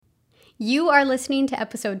You are listening to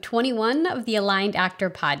episode 21 of the Aligned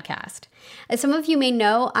Actor podcast. As some of you may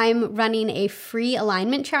know, I'm running a free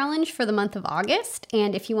alignment challenge for the month of August,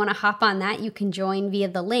 and if you want to hop on that, you can join via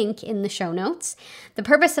the link in the show notes. The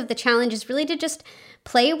purpose of the challenge is really to just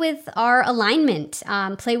play with our alignment,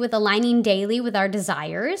 play with aligning daily with our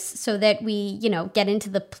desires so that we, get into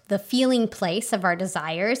the feeling place of our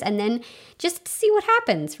desires and then just see what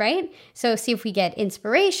happens, right? So see if we get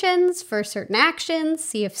inspirations for certain actions,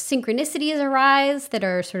 see if synchronicities arise that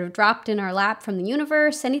are sort of dropped in our lap from the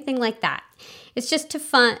universe, anything like that. It's just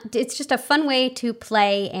a fun way to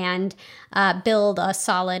play and build a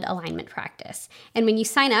solid alignment practice. And when you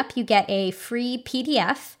sign up, you get a free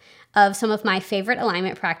PDF of some of my favorite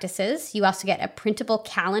alignment practices. You also get a printable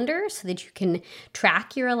calendar so that you can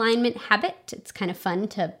track your alignment habit. It's kind of fun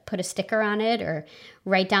to put a sticker on it or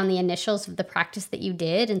write down the initials of the practice that you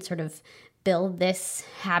did and sort of build this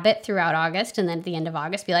habit throughout August. And then at the end of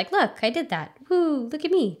August, be like, look, I did that. Woo, look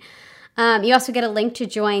at me. You also get a link to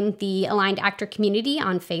join the Aligned Actor community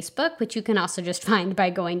on Facebook, which you can also just find by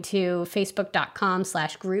going to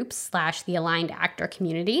facebook.com/groups/the Aligned Actor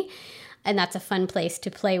community. And that's a fun place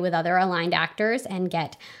to play with other aligned actors and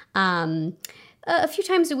get a few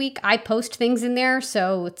times a week. I post things in there,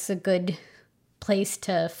 so it's a good place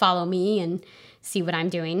to follow me and see what I'm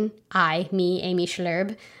doing. Amy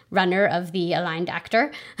Schlerb, runner of the Aligned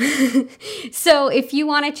Actor. So if you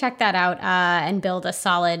want to check that out and build a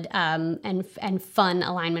solid and fun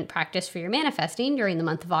alignment practice for your manifesting during the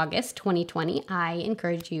month of August 2020, I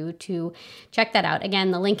encourage you to check that out. Again,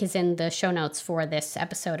 the link is in the show notes for this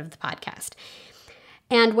episode of the podcast.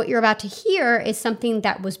 And what you're about to hear is something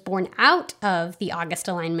that was born out of the August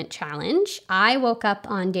Alignment Challenge. I woke up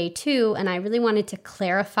on day 2 and I really wanted to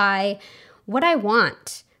clarify what I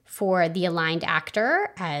want for the Aligned Actor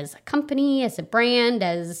as a company, as a brand,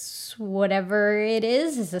 as whatever it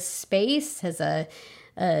is, as a space, as I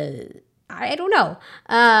don't know.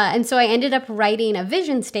 And so I ended up writing a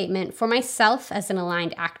vision statement for myself as an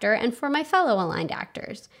aligned actor and for my fellow aligned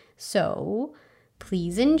actors. So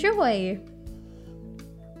please enjoy.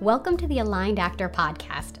 Welcome to the Aligned Actor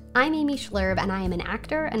podcast. I'm Amy Schlerb, and I am an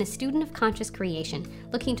actor and a student of conscious creation,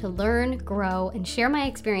 looking to learn, grow, and share my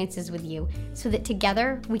experiences with you so that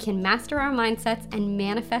together we can master our mindsets and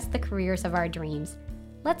manifest the careers of our dreams.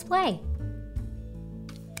 Let's play.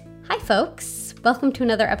 Hi, folks. Welcome to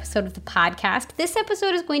another episode of the podcast. This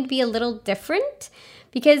episode is going to be a little different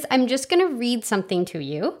because I'm just going to read something to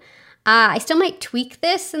you. I still might tweak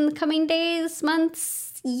this in the coming days,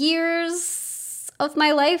 months, years of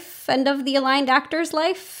my life and of the aligned actor's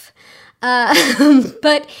life.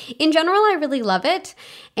 But in general, I really love it.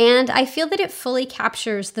 And I feel that it fully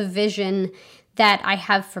captures the vision that I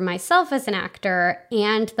have for myself as an actor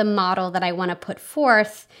and the model that I want to put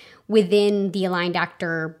forth within the aligned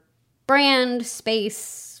actor brand,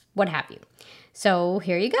 space, what have you. So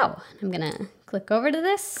here you go. I'm going to click over to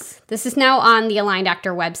this. This is now on the Aligned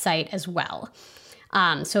Actor website as well.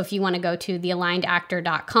 So if you want to go to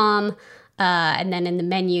thealignedactor.com, and then in the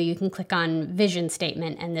menu, you can click on vision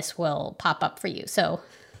statement and this will pop up for you. So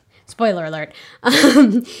spoiler alert,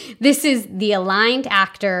 this is the Aligned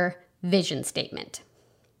Actor vision statement.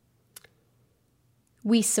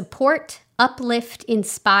 We support, uplift,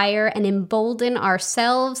 inspire, and embolden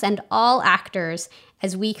ourselves and all actors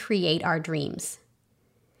as we create our dreams.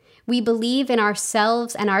 We believe in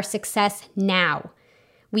ourselves and our success now.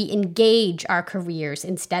 We engage our careers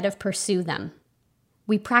instead of pursue them.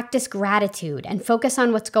 We practice gratitude and focus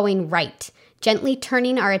on what's going right, gently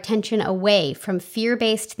turning our attention away from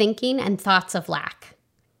fear-based thinking and thoughts of lack.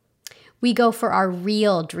 We go for our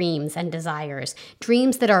real dreams and desires,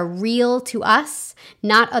 dreams that are real to us,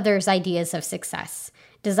 not others' ideas of success,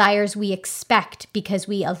 desires we expect because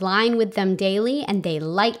we align with them daily and they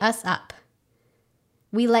light us up.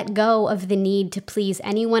 We let go of the need to please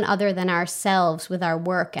anyone other than ourselves with our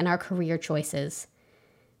work and our career choices.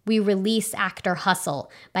 We release actor hustle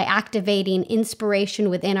by activating inspiration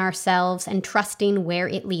within ourselves and trusting where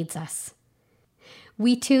it leads us.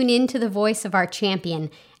 We tune into the voice of our champion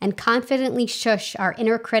and confidently shush our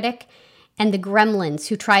inner critic and the gremlins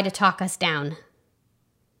who try to talk us down.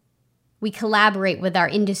 We collaborate with our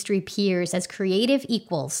industry peers as creative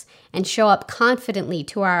equals and show up confidently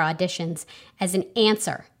to our auditions as an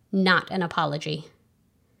answer, not an apology.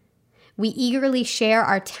 We eagerly share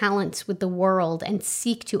our talents with the world and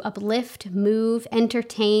seek to uplift, move,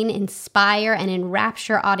 entertain, inspire, and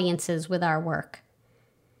enrapture audiences with our work.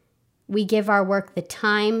 We give our work the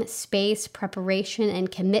time, space, preparation,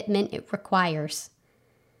 and commitment it requires.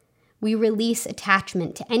 We release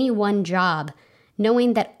attachment to any one job,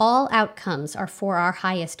 knowing that all outcomes are for our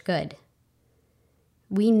highest good.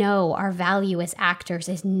 We know our value as actors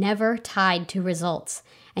is never tied to results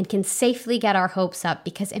and can safely get our hopes up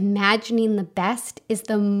because imagining the best is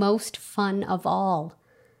the most fun of all.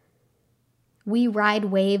 We ride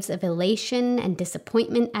waves of elation and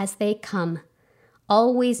disappointment as they come,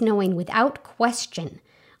 always knowing without question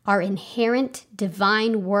our inherent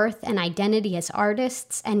divine worth and identity as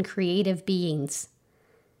artists and creative beings.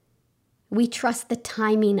 We trust the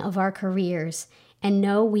timing of our careers and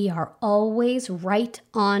know we are always right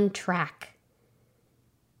on track.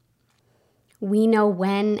 We know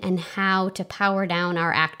when and how to power down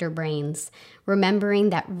our actor brains,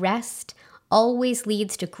 remembering that rest always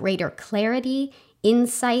leads to greater clarity,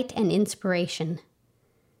 insight, and inspiration.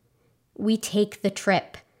 We take the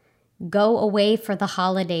trip, go away for the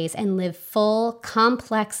holidays, and live full,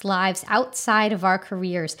 complex lives outside of our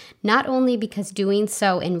careers, not only because doing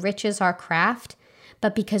so enriches our craft,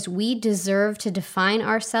 but because we deserve to define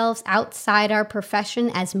ourselves outside our profession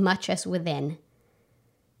as much as within.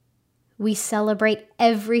 We celebrate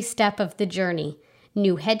every step of the journey,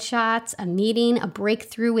 new headshots, a meeting, a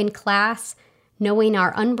breakthrough in class, knowing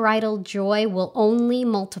our unbridled joy will only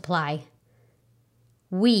multiply.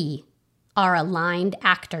 We are aligned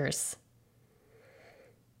actors.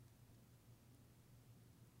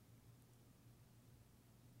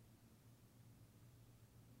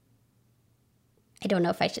 I don't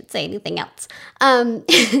know if I should say anything else.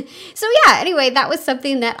 Anyway, that was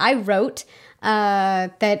something that I wrote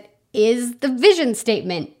that is the vision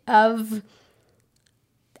statement of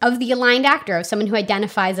the aligned actor, of someone who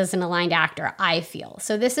identifies as an aligned actor, I feel.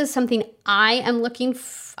 So this is something I am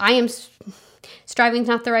striving is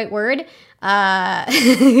not the right word, but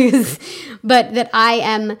that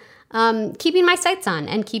I am keeping my sights on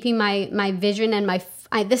and keeping my vision and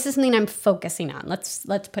this is something I'm focusing on. Let's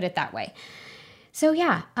put it that way. So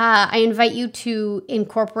I invite you to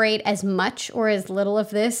incorporate as much or as little of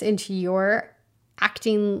this into your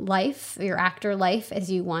acting life, your actor life,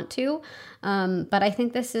 as you want to. But I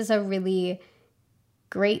think this is a really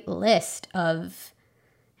great list of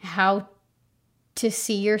how to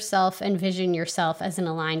see yourself and vision yourself as an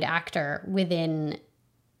aligned actor within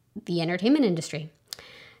the entertainment industry.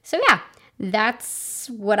 So that's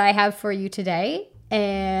what I have for you today.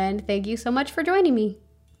 And thank you so much for joining me.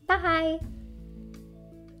 Bye.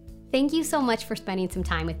 Thank you so much for spending some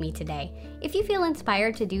time with me today. If you feel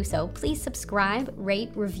inspired to do so, please subscribe,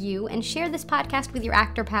 rate, review, and share this podcast with your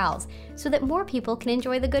actor pals so that more people can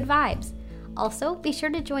enjoy the good vibes. Also, be sure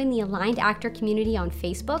to join the Aligned Actor community on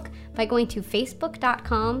Facebook by going to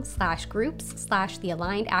facebook.com/groups/the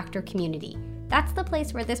Aligned Actor community. That's the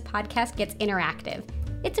place where this podcast gets interactive.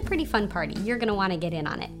 It's a pretty fun party. You're going to want to get in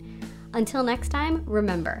on it. Until next time,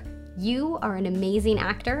 remember, you are an amazing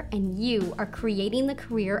actor and you are creating the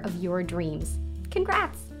career of your dreams.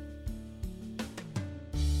 Congrats!